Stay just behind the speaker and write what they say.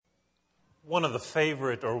One of the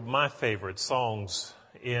favorite, or my favorite songs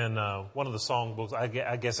in one of the songbooks,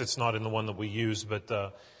 I guess it's not in the one that we use, but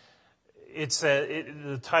the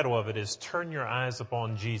title of it is Turn Your Eyes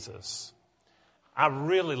Upon Jesus. I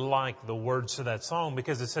really like the words to that song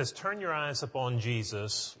because it says, turn your eyes upon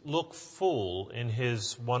Jesus, look full in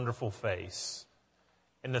his wonderful face.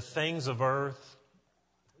 And the things of earth,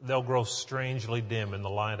 they'll grow strangely dim in the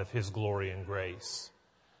light of his glory and grace.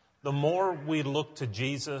 The more we look to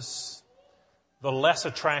Jesus, the less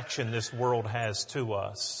attraction this world has to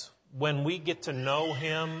us. When we get to know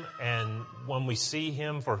him and when we see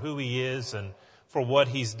him for who he is and for what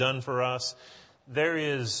he's done for us,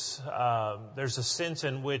 there's a sense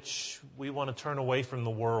in which we want to turn away from the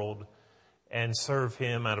world and serve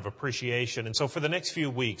him out of appreciation. And so for the next few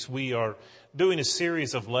weeks, we are doing a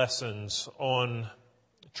series of lessons on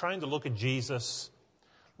trying to look at Jesus,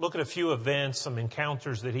 look at a few events, some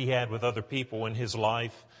encounters that he had with other people in his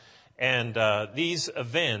life. And these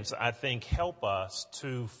events, I think, help us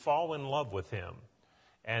to fall in love with him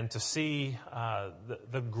and to see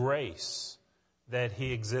the grace that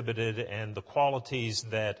he exhibited and the qualities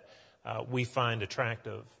that we find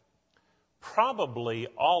attractive. Probably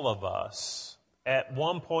all of us, at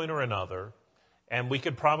one point or another, and we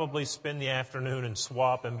could probably spend the afternoon and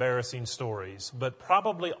swap embarrassing stories, but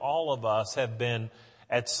probably all of us have been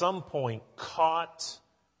at some point caught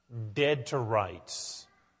dead to rights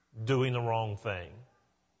doing the wrong thing.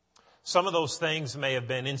 Some of those things may have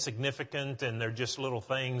been insignificant and they're just little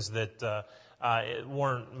things that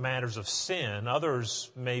weren't matters of sin.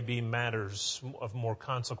 Others may be matters of more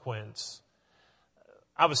consequence.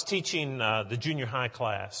 I was teaching the junior high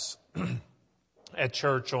class at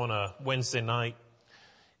church on a Wednesday night,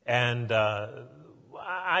 and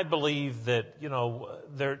I believe that,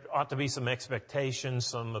 there ought to be some expectations,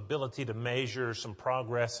 some ability to measure, some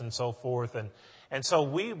progress and so forth. And so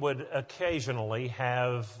we would occasionally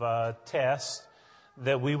have tests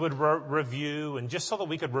that we would review, and just so that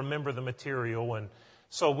we could remember the material. And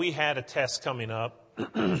so we had a test coming up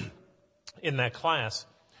in that class.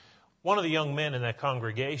 One of the young men in that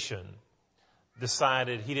congregation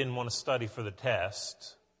decided he didn't want to study for the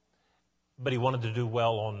test, but he wanted to do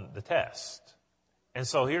well on the test. And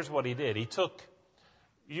so here's what he did. He took,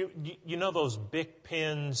 you know those Bic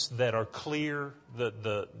pens that are clear,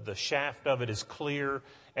 the shaft of it is clear,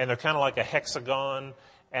 and they're kind of like a hexagon.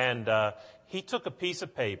 And he took a piece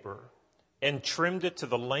of paper and trimmed it to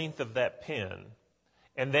the length of that pen.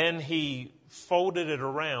 And then he folded it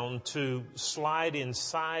around to slide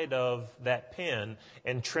inside of that pen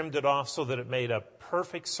and trimmed it off so that it made a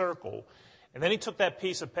perfect circle. And then he took that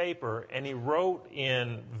piece of paper and he wrote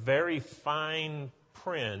in very fine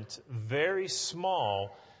print, very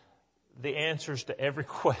small, the answers to every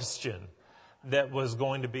question that was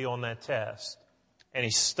going to be on that test. And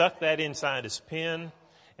he stuck that inside his pen.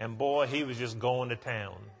 And boy, he was just going to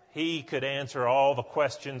town. He could answer all the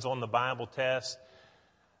questions on the Bible test.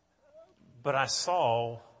 But I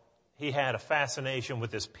saw he had a fascination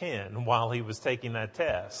with his pen while he was taking that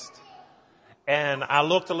test. And I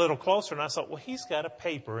looked a little closer and I thought, well, he's got a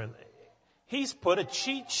paper and he's put a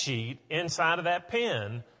cheat sheet inside of that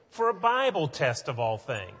pen for a Bible test of all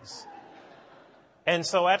things. And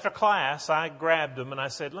so after class, I grabbed him and I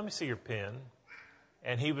said, let me see your pen.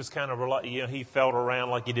 And he was kind of reluctant, he felt around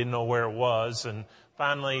like he didn't know where it was. And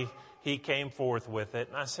finally, he came forth with it.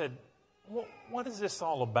 And I said, what is this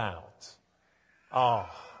all about? Oh,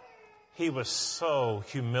 he was so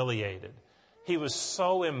humiliated. He was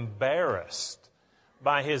so embarrassed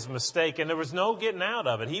by his mistake. And there was no getting out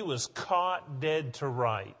of it. He was caught dead to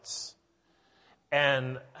rights.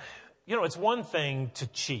 And, it's one thing to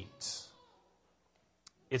cheat.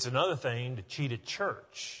 It's another thing to cheat at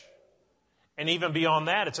church. And even beyond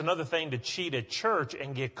that, it's another thing to cheat at church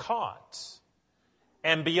and get caught.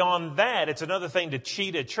 And beyond that, it's another thing to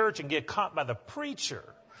cheat at church and get caught by the preacher.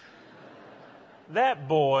 That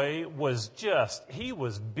boy he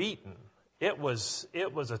was beaten. It was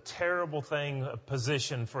a terrible a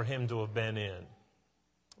position for him to have been in.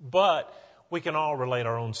 But we can all relate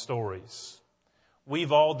our own stories.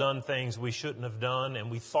 We've all done things we shouldn't have done,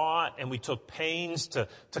 and we thought and we took pains to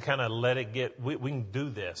kind of let it get, we can do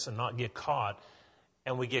this and not get caught.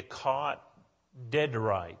 And we get caught dead to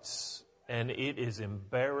rights. And it is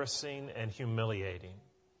embarrassing and humiliating.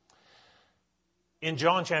 In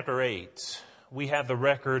John chapter 8, we have the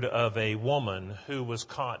record of a woman who was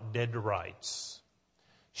caught dead to rights.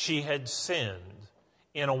 She had sinned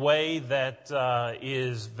in a way that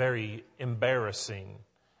is very embarrassing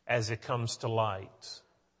as it comes to light.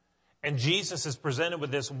 And Jesus is presented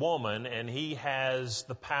with this woman, and he has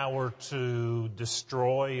the power to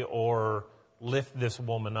destroy or lift this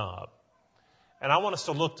woman up. And I want us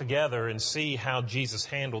to look together and see how Jesus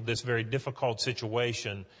handled this very difficult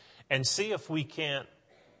situation and see if we can't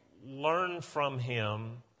learn from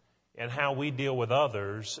him and how we deal with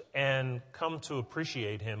others and come to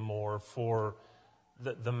appreciate him more for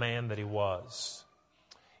the man that he was.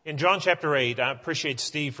 In John chapter 8, I appreciate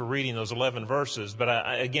Steve for reading those 11 verses, but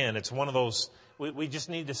again, it's one of those, we just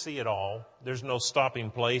need to see it all. There's no stopping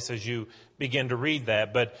place as you begin to read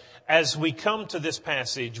that. But as we come to this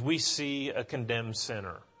passage, we see a condemned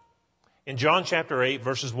sinner. In John chapter 8,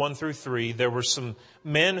 verses 1 through 3, there were some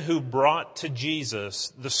men who brought to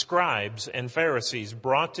Jesus, the scribes and Pharisees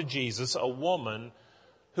brought to Jesus a woman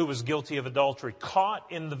who was guilty of adultery, caught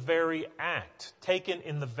in the very act, taken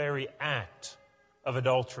in the very act of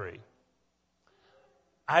adultery.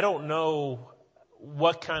 I don't know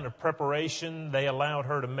what kind of preparation they allowed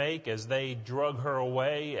her to make as they drug her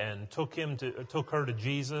away and took her to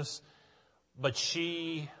Jesus, but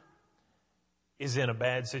she is in a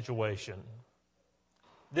bad situation.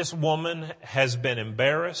 This woman has been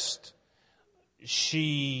embarrassed.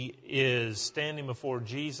 She is standing before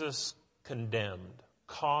Jesus condemned,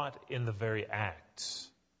 caught in the very act.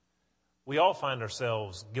 We all find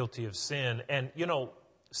ourselves guilty of sin. And,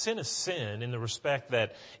 sin is sin in the respect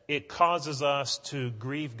that it causes us to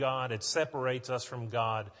grieve God. It separates us from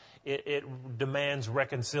God. It demands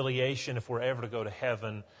reconciliation if we're ever to go to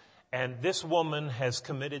heaven. And this woman has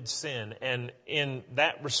committed sin. And in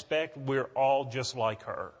that respect, we're all just like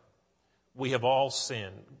her. We have all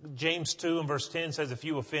sinned. James 2 and verse 10 says, if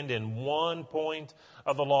you offend in one point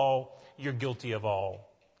of the law, you're guilty of all.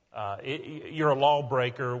 You're a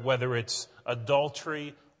lawbreaker, whether it's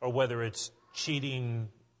adultery or whether it's cheating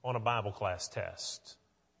on a Bible class test.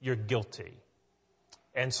 You're guilty.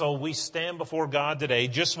 And so we stand before God today,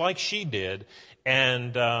 just like she did,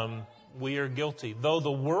 and we are guilty. Though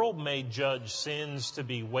the world may judge sins to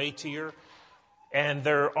be weightier, and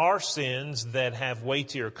there are sins that have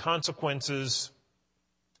weightier consequences,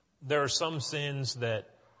 there are some sins that,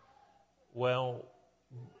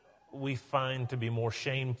 we find to be more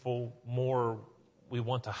shameful, more we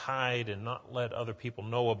want to hide and not let other people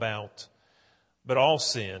know about. But all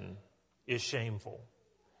sin is shameful.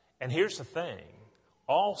 And here's the thing.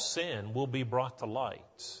 All sin will be brought to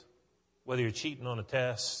light, whether you're cheating on a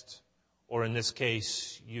test or in this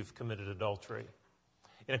case, you've committed adultery.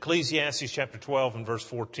 In Ecclesiastes chapter 12 and verse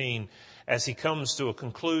 14, as he comes to a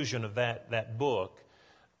conclusion of that book,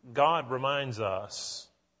 God reminds us,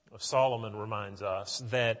 Solomon reminds us,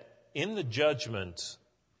 that in the judgment,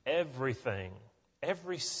 everything,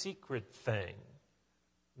 every secret thing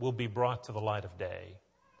will be brought to the light of day.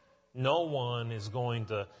 No one is going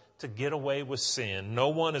to get away with sin. No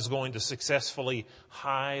one is going to successfully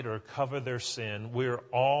hide or cover their sin. We're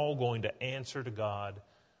all going to answer to God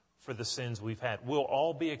for the sins we've had. We'll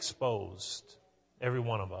all be exposed. Every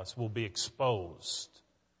one of us will be exposed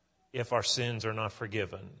if our sins are not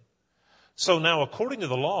forgiven. So now, according to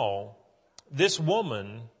the law, this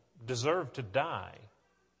woman deserved to die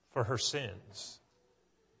for her sins.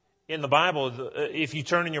 In the Bible, if you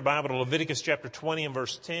turn in your Bible to Leviticus chapter 20 and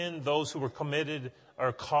verse 10, those who were committed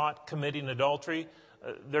or caught committing adultery,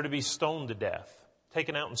 they're to be stoned to death,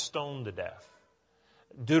 taken out and stoned to death.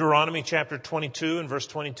 Deuteronomy chapter 22 and verse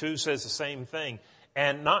 22 says the same thing.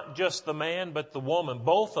 And not just the man, but the woman,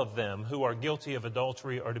 both of them who are guilty of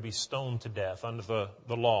adultery are to be stoned to death under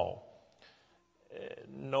the law.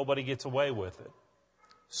 Nobody gets away with it.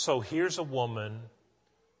 So here's a woman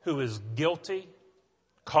who is guilty,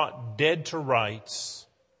 caught dead to rights,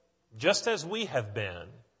 just as we have been,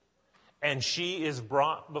 and she is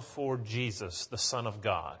brought before Jesus, the Son of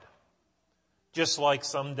God. Just like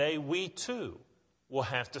someday we too will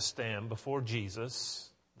have to stand before Jesus,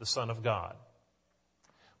 the Son of God.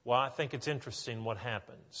 Well, I think it's interesting what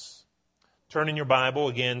happens. Turn in your Bible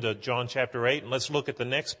again to John chapter 8, and let's look at the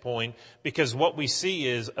next point, because what we see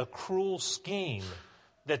is a cruel scheme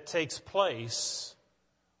that takes place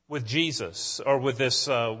with Jesus, or with this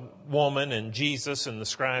woman and Jesus and the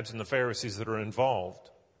scribes and the Pharisees that are involved.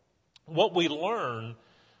 What we learn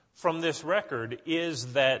from this record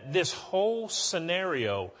is that this whole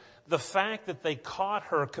scenario, the fact that they caught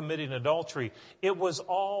her committing adultery, it was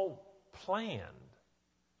all planned.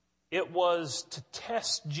 It was to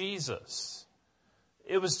test Jesus.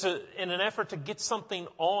 It was in an effort to get something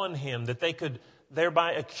on him that they could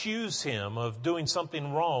thereby accuse him of doing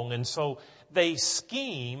something wrong. And so they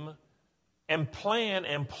scheme and plan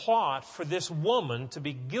and plot for this woman to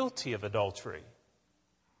be guilty of adultery.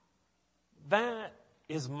 That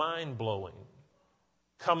is mind-blowing,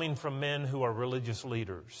 coming from men who are religious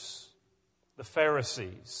leaders, the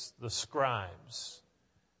Pharisees, the scribes.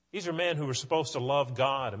 These are men who were supposed to love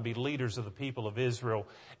God and be leaders of the people of Israel.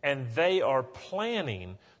 And they are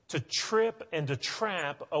planning to trip and to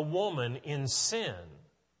trap a woman in sin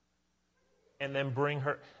and then bring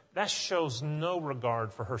her. That shows no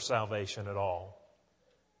regard for her salvation at all.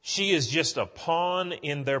 She is just a pawn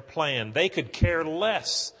in their plan. They could care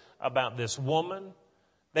less about this woman.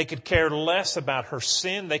 They could care less about her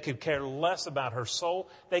sin. They could care less about her soul.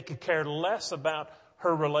 They could care less about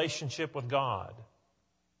her relationship with God.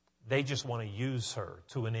 They just want to use her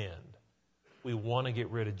to an end. We want to get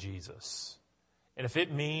rid of Jesus. And if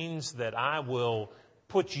it means that I will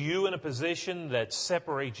put you in a position that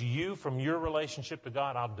separates you from your relationship to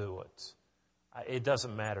God, I'll do it. It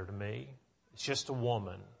doesn't matter to me. It's just a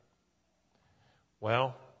woman.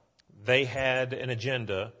 Well, they had an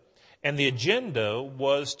agenda, and the agenda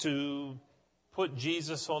was to put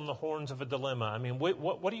Jesus on the horns of a dilemma. I mean, what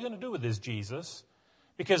are you going to do with this, Jesus?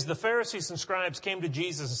 Because the Pharisees and scribes came to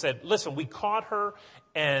Jesus and said, listen, we caught her,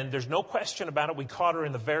 and there's no question about it. We caught her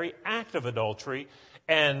in the very act of adultery,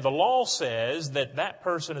 and the law says that that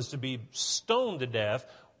person is to be stoned to death.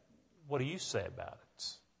 What do you say about it?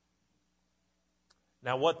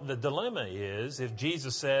 Now, what the dilemma is, if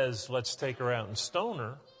Jesus says, let's take her out and stone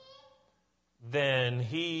her, then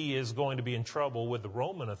he is going to be in trouble with the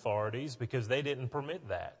Roman authorities because they didn't permit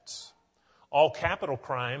that. All capital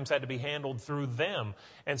crimes had to be handled through them.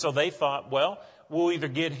 And so they thought, well, we'll either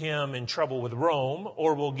get him in trouble with Rome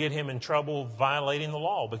or we'll get him in trouble violating the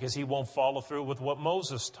law because he won't follow through with what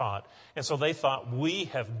Moses taught. And so they thought, we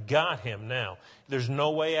have got him now. There's no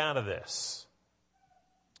way out of this.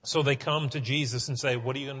 So they come to Jesus and say,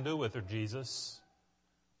 what are you going to do with her, Jesus?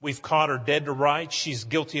 We've caught her dead to rights. She's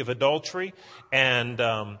guilty of adultery. And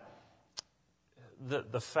the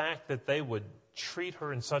fact that they would treat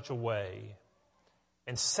her in such a way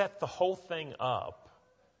and set the whole thing up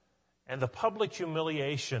and the public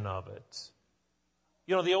humiliation of it.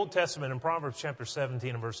 You know, the Old Testament in Proverbs chapter 17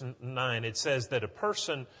 and verse 9, it says that a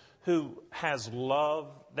person who has love,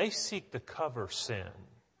 they seek to cover sin,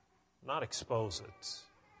 not expose it.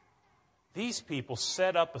 These people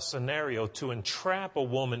set up a scenario to entrap a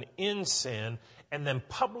woman in sin and then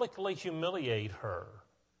publicly humiliate her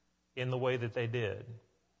in the way that they did.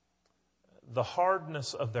 The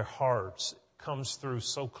hardness of their hearts comes through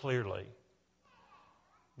so clearly.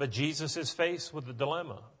 But Jesus is faced with a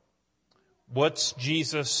dilemma. What's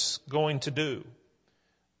Jesus going to do?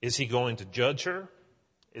 Is he going to judge her?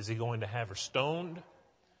 Is he going to have her stoned?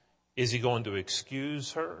 Is he going to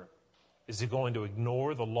excuse her? Is he going to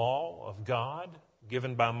ignore the law of God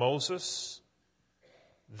given by Moses?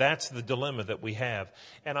 That's the dilemma that we have.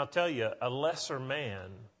 And I'll tell you, a lesser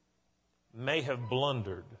man may have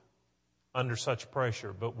blundered under such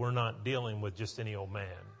pressure, but we're not dealing with just any old man.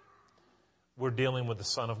 We're dealing with the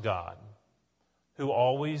Son of God who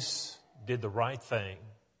always did the right thing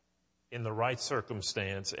in the right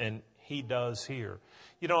circumstance, and he does here.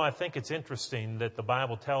 You know, I think it's interesting that the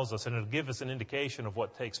Bible tells us, and it'll give us an indication of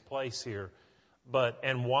what takes place here,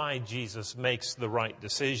 and why Jesus makes the right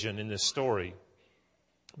decision in this story.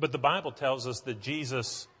 But the Bible tells us that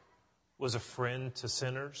Jesus was a friend to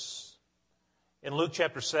sinners. In Luke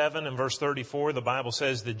chapter 7 and verse 34, the Bible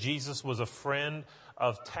says that Jesus was a friend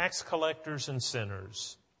of tax collectors and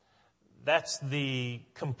sinners. That's the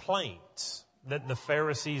complaint that the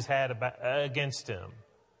Pharisees had against him.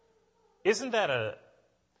 Isn't that a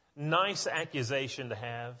nice accusation to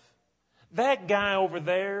have? That guy over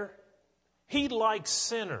there, he likes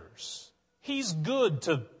sinners. He's good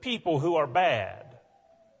to people who are bad.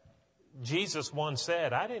 Jesus once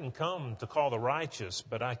said, I didn't come to call the righteous,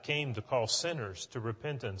 but I came to call sinners to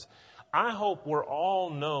repentance. I hope we're all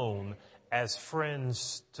known as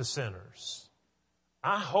friends to sinners.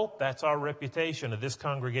 I hope that's our reputation of this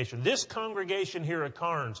congregation. This congregation here at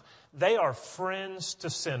Carnes, they are friends to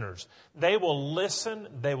sinners. They will listen.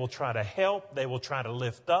 They will try to help. They will try to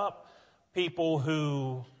lift up people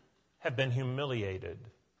who have been humiliated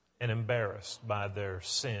and embarrassed by their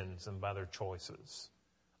sins and by their choices.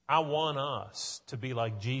 I want us to be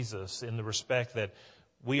like Jesus in the respect that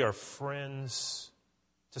we are friends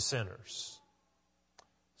to sinners.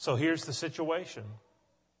 So here's the situation.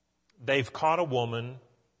 They've caught a woman.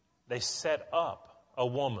 They set up a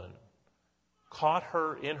woman, caught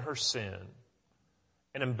her in her sin,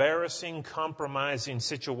 an embarrassing, compromising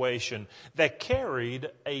situation that carried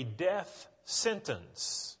a death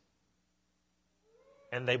sentence.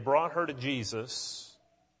 And they brought her to Jesus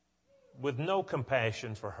with no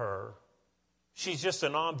compassion for her. She's just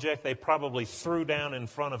an object they probably threw down in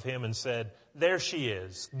front of him and said, there she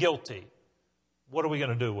is, guilty. What are we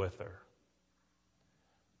going to do with her?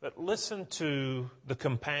 But listen to the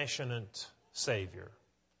compassionate Savior.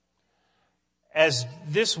 as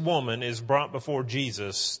this woman is brought before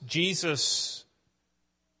Jesus, he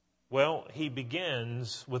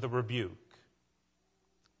begins with a rebuke.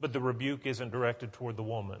 But the rebuke isn't directed toward the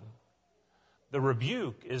woman. The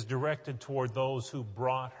rebuke is directed toward those who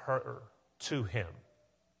brought her to him.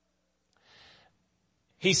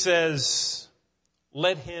 He says,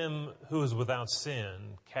 let him who is without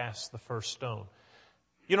sin cast the first stone.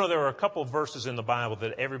 You know, there are a couple of verses in the Bible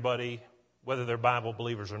that everybody, whether they're Bible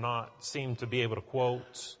believers or not, seem to be able to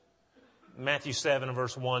quote. Matthew 7 and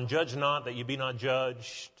verse 1, judge not that you be not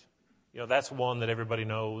judged. You know, that's one that everybody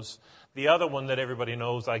knows. The other one that everybody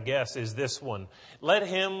knows, I guess, is this one. Let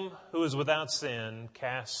him who is without sin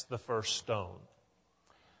cast the first stone.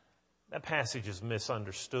 That passage is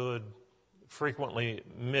misunderstood, frequently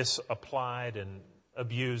misapplied and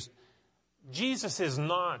abused. Jesus is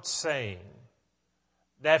not saying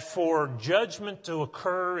that for judgment to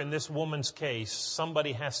occur in this woman's case,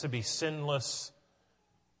 somebody has to be sinless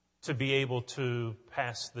to be able to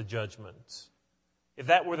pass the judgment. If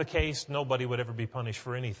that were the case, nobody would ever be punished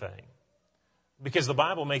for anything. Because the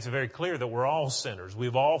Bible makes it very clear that we're all sinners.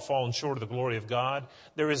 We've all fallen short of the glory of God.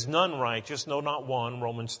 There is none righteous, no, not one,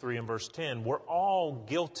 Romans 3 and verse 10. We're all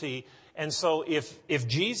guilty. And so if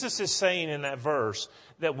Jesus is saying in that verse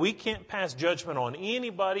that we can't pass judgment on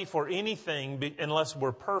anybody for anything unless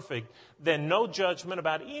we're perfect, then no judgment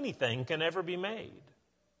about anything can ever be made.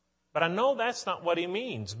 But I know that's not what he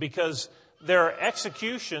means, because there are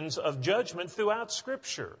executions of judgment throughout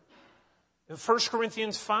Scripture. In 1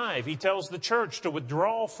 Corinthians 5, he tells the church to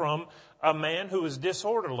withdraw from a man who is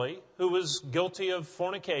disorderly, who was guilty of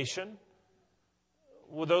fornication.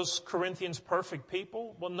 Were those Corinthians perfect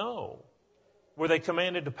people? Well, no. Were they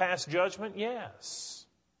commanded to pass judgment? Yes.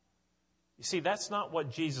 You see, that's not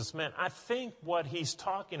what Jesus meant. I think what he's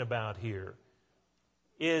talking about here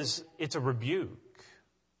is it's a rebuke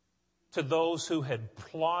to those who had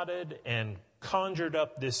plotted and conjured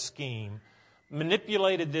up this scheme,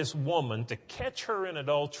 manipulated this woman to catch her in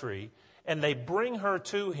adultery, and they bring her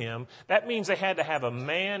to him. That means they had to have a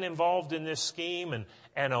man involved in this scheme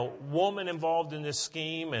and a woman involved in this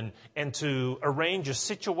scheme and to arrange a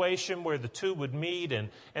situation where the two would meet and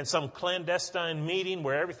some clandestine meeting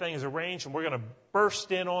where everything is arranged and we're going to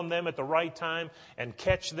burst in on them at the right time and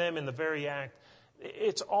catch them in the very act.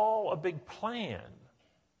 It's all a big plan.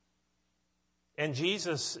 And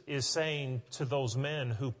Jesus is saying to those men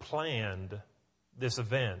who planned this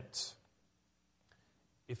event,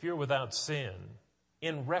 if you're without sin,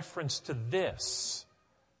 in reference to this,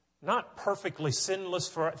 not perfectly sinless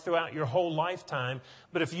throughout your whole lifetime,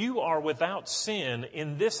 but if you are without sin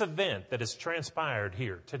in this event that has transpired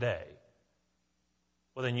here today,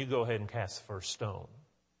 well, then you go ahead and cast the first stone.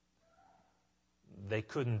 They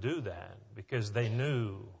couldn't do that because they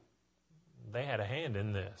knew they had a hand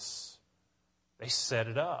in this. They set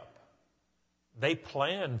it up. They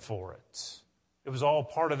planned for it. It was all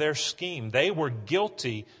part of their scheme. They were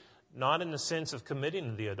guilty, not in the sense of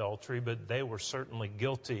committing the adultery, but they were certainly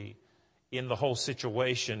guilty in the whole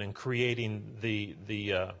situation and creating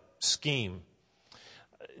the scheme.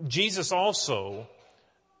 Jesus also,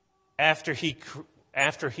 after he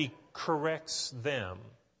corrects them,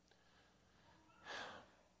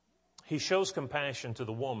 he shows compassion to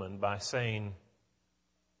the woman by saying,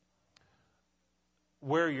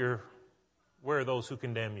 Where are those who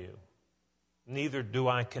condemn you? Neither do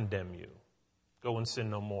I condemn you. Go and sin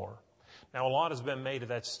no more. Now, a lot has been made of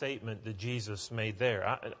that statement that Jesus made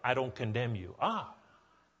there. I don't condemn you.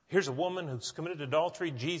 Here's a woman who's committed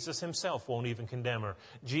adultery. Jesus himself won't even condemn her.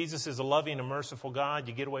 Jesus is a loving and merciful God.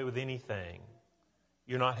 You get away with anything.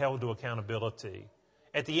 You're not held to accountability.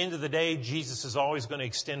 At the end of the day, Jesus is always going to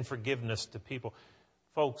extend forgiveness to people.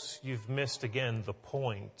 Folks, you've missed again the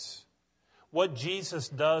point. What Jesus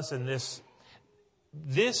does in this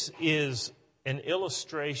is an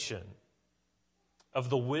illustration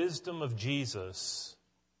of the wisdom of Jesus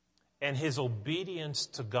and his obedience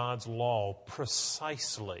to God's law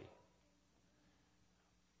precisely.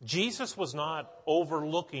 Jesus was not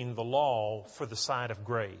overlooking the law for the side of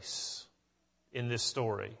grace in this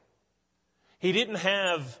story. He didn't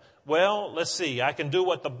have, let's see, I can do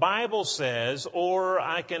what the Bible says or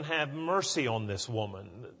I can have mercy on this woman.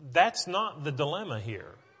 That's not the dilemma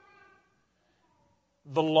here.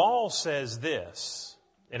 The law says this,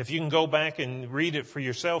 and if you can go back and read it for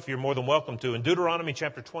yourself, you're more than welcome to. In Deuteronomy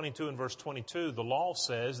chapter 22 and verse 22, the law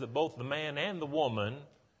says that both the man and the woman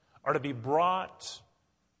are to be brought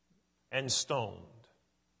and stoned.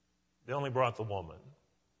 They only brought the woman.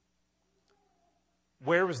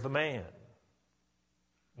 Where was the man?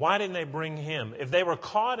 Why didn't they bring him? If they were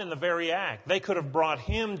caught in the very act, they could have brought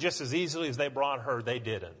him just as easily as they brought her. They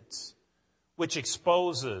didn't. which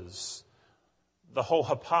exposes the whole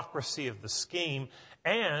hypocrisy of the scheme,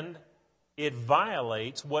 and it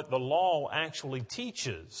violates what the law actually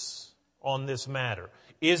teaches on this matter.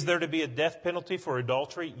 Is there to be a death penalty for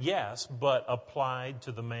adultery? Yes, but applied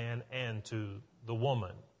to the man and to the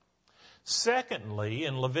woman. Secondly,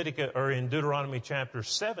 in Deuteronomy chapter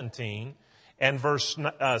 17 and verse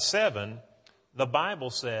 7, the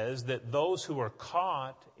Bible says that those who are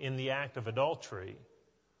caught in the act of adultery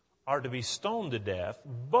are to be stoned to death,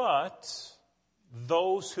 but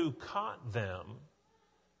those who caught them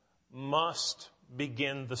must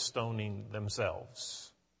begin the stoning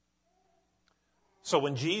themselves. So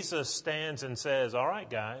when Jesus stands and says, all right,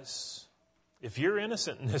 guys, if you're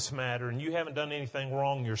innocent in this matter and you haven't done anything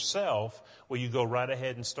wrong yourself, well, you go right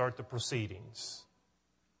ahead and start the proceedings.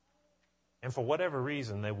 And for whatever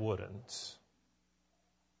reason, they wouldn't.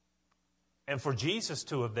 And for Jesus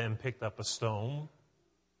to have then picked up a stone,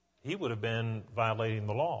 he would have been violating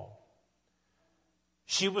the law.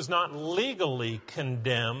 She was not legally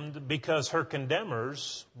condemned because her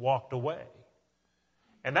condemners walked away.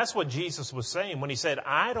 And that's what Jesus was saying when he said,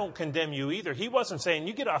 I don't condemn you either. He wasn't saying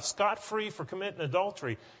you get off scot-free for committing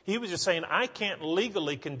adultery. He was just saying, I can't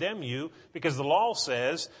legally condemn you because the law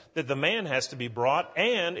says that the man has to be brought,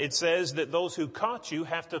 and it says that those who caught you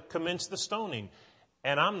have to commence the stoning.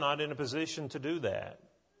 And I'm not in a position to do that.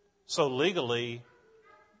 So legally,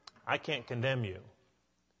 I can't condemn you.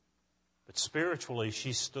 But spiritually,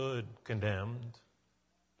 she stood condemned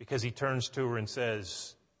because he turns to her and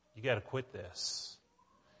says, you got to quit this.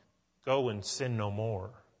 Go and sin no more.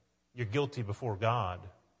 You're guilty before God.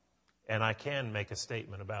 And I can make a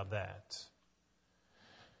statement about that.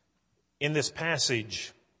 In this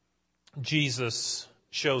passage, Jesus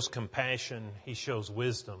shows compassion. He shows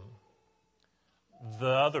wisdom. The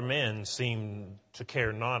other men seem to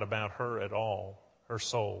care not about her at all, her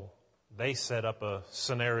soul. They set up a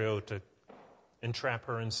scenario to entrap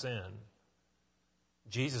her in sin.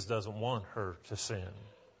 Jesus doesn't want her to sin.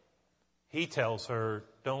 He tells her,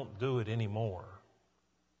 don't do it anymore.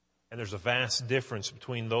 And there's a vast difference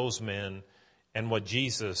between those men and what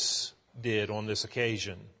Jesus did on this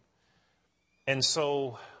occasion. And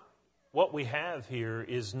so what we have here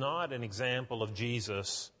is not an example of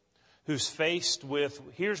Jesus who's faced with,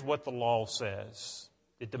 here's what the law says.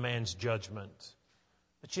 It demands judgment.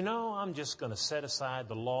 But I'm just going to set aside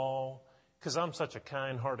the law because I'm such a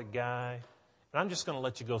kind-hearted guy, and I'm just going to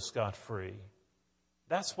let you go scot-free.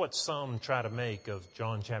 That's what some try to make of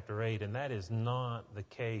John chapter 8, and that is not the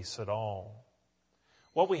case at all.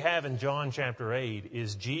 What we have in John chapter 8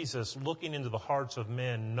 is Jesus looking into the hearts of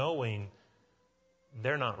men, knowing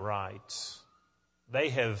they're not right. They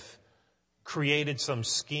have created some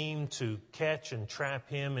scheme to catch and trap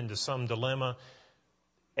him into some dilemma.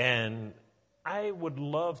 And I would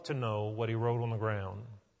love to know what he wrote on the ground,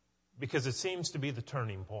 because it seems to be the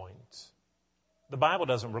turning point. The Bible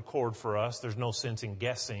doesn't record for us. There's no sense in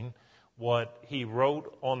guessing what he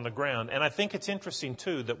wrote on the ground. And I think it's interesting,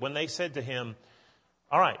 too, that when they said to him,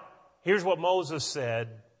 all right, here's what Moses said.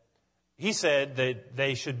 He said that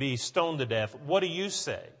they should be stoned to death. What do you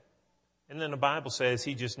say? And then the Bible says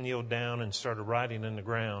he just kneeled down and started writing in the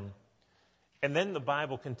ground. And then the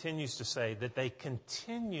Bible continues to say that they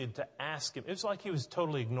continued to ask him. It was like he was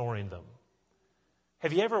totally ignoring them.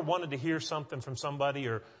 Have you ever wanted to hear something from somebody,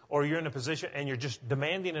 or you're in a position and you're just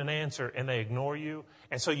demanding an answer and they ignore you?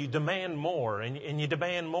 And so you demand more and you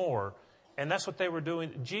demand more. And that's what they were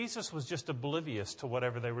doing. Jesus was just oblivious to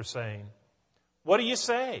whatever they were saying. What do you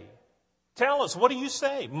say? Tell us, what do you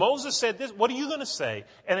say? Moses said this, what are you going to say?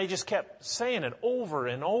 And they just kept saying it over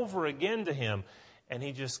and over again to him. And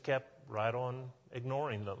he just kept right on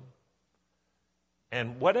ignoring them.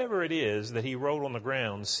 And whatever it is that he wrote on the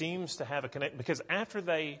ground seems to have a connection, because after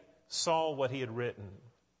they saw what he had written,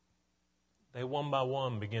 they one by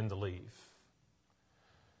one begin to leave.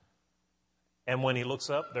 And when he looks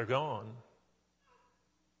up, they're gone.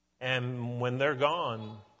 And when they're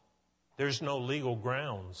gone, there's no legal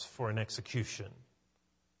grounds for an execution.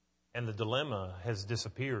 And the dilemma has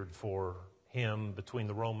disappeared for him between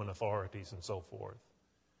the Roman authorities and so forth.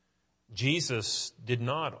 Jesus did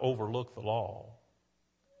not overlook the law.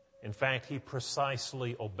 In fact, he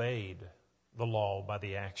precisely obeyed the law by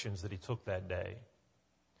the actions that he took that day.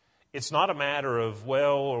 It's not a matter of,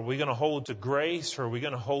 well, are we going to hold to grace or are we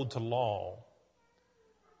going to hold to law?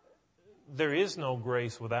 There is no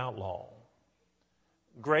grace without law.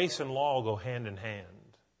 Grace and law go hand in hand.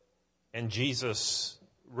 And Jesus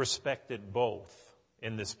respected both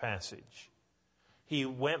in this passage. He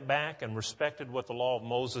went back and respected what the law of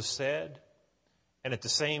Moses said. And at the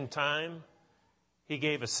same time, he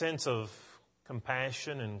gave a sense of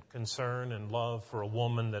compassion and concern and love for a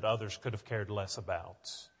woman that others could have cared less about.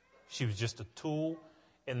 She was just a tool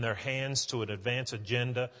in their hands to advance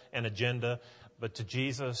an agenda. But to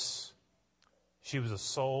Jesus, she was a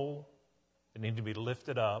soul that needed to be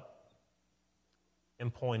lifted up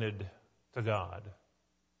and pointed to God.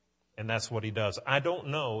 And that's what he does. I don't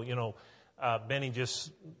know, Benny just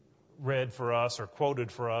read for us or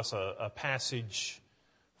quoted for us a passage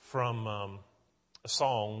from a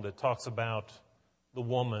song that talks about the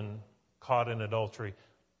woman caught in adultery.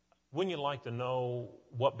 Wouldn't you like to know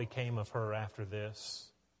what became of her after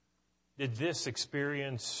this? Did this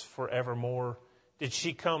experience forevermore? Did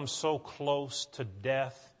she come so close to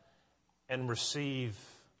death and receive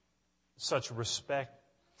such respect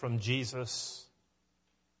from Jesus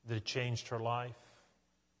that it changed her life?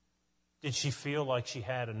 Did she feel like she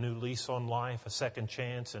had a new lease on life, a second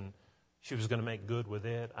chance, and she was going to make good with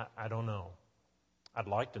it? I don't know. I'd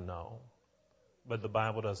like to know, but the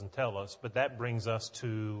Bible doesn't tell us. But that brings us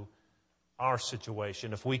to our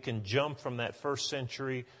situation. If we can jump from that first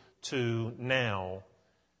century to now,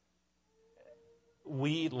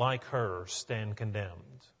 we, like her, stand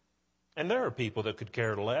condemned. And there are people that could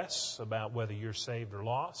care less about whether you're saved or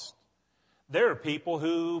lost. There are people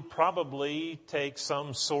who probably take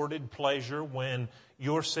some sordid pleasure when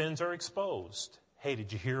your sins are exposed. Hey,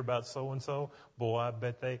 did you hear about so-and-so? Boy, I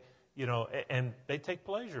bet they, and they take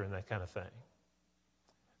pleasure in that kind of thing.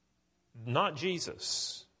 Not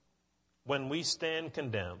Jesus. When we stand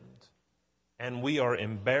condemned and we are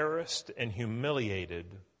embarrassed and humiliated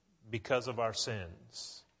because of our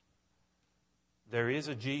sins, there is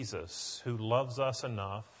a Jesus who loves us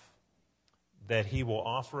enough that he will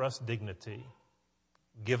offer us dignity,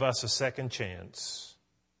 give us a second chance,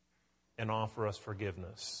 and offer us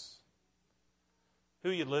forgiveness. Who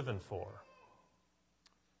are you living for?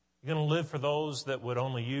 You're going to live for those that would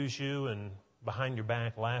only use you and behind your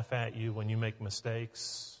back laugh at you when you make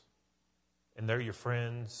mistakes, and they're your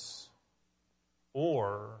friends?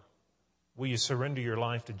 Or will you surrender your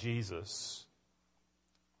life to Jesus,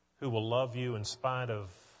 who will love you in spite of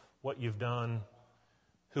what you've done,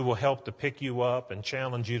 who will help to pick you up and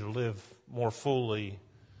challenge you to live more fully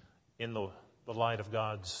in the light of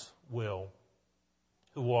God's will,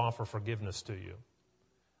 who will offer forgiveness to you?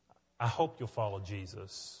 I hope you'll follow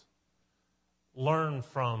Jesus. Learn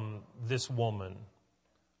from this woman.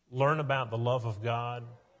 Learn about the love of God,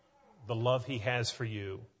 the love he has for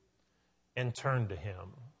you, and turn to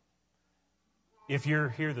him. If you're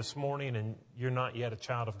here this morning and you're not yet a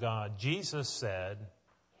child of God, Jesus said,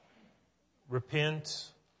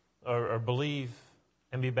 repent or believe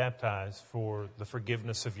and be baptized for the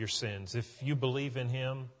forgiveness of your sins. If you believe in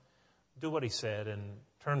him, do what he said and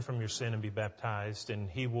turn from your sin and be baptized, and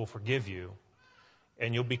he will forgive you.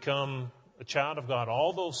 And you'll become a child of God.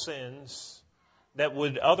 All those sins that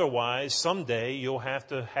would otherwise someday you'll have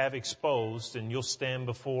to have exposed, and you'll stand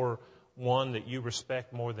before one that you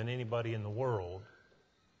respect more than anybody in the world,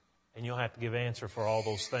 and you'll have to give answer for all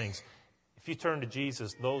those things. If you turn to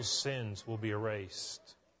Jesus, those sins will be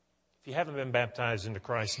erased. If you haven't been baptized into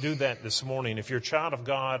Christ, do that this morning. If you're a child of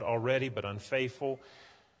God already but unfaithful,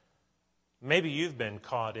 maybe you've been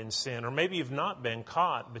caught in sin, or maybe you've not been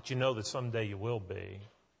caught, but you know that someday you will be.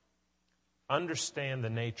 Understand the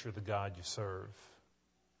nature of the God you serve.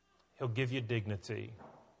 He'll give you dignity.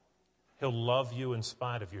 He'll love you in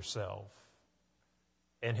spite of yourself.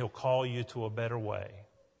 And he'll call you to a better way.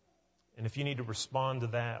 And if you need to respond to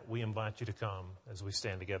that, we invite you to come as we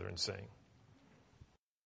stand together and sing.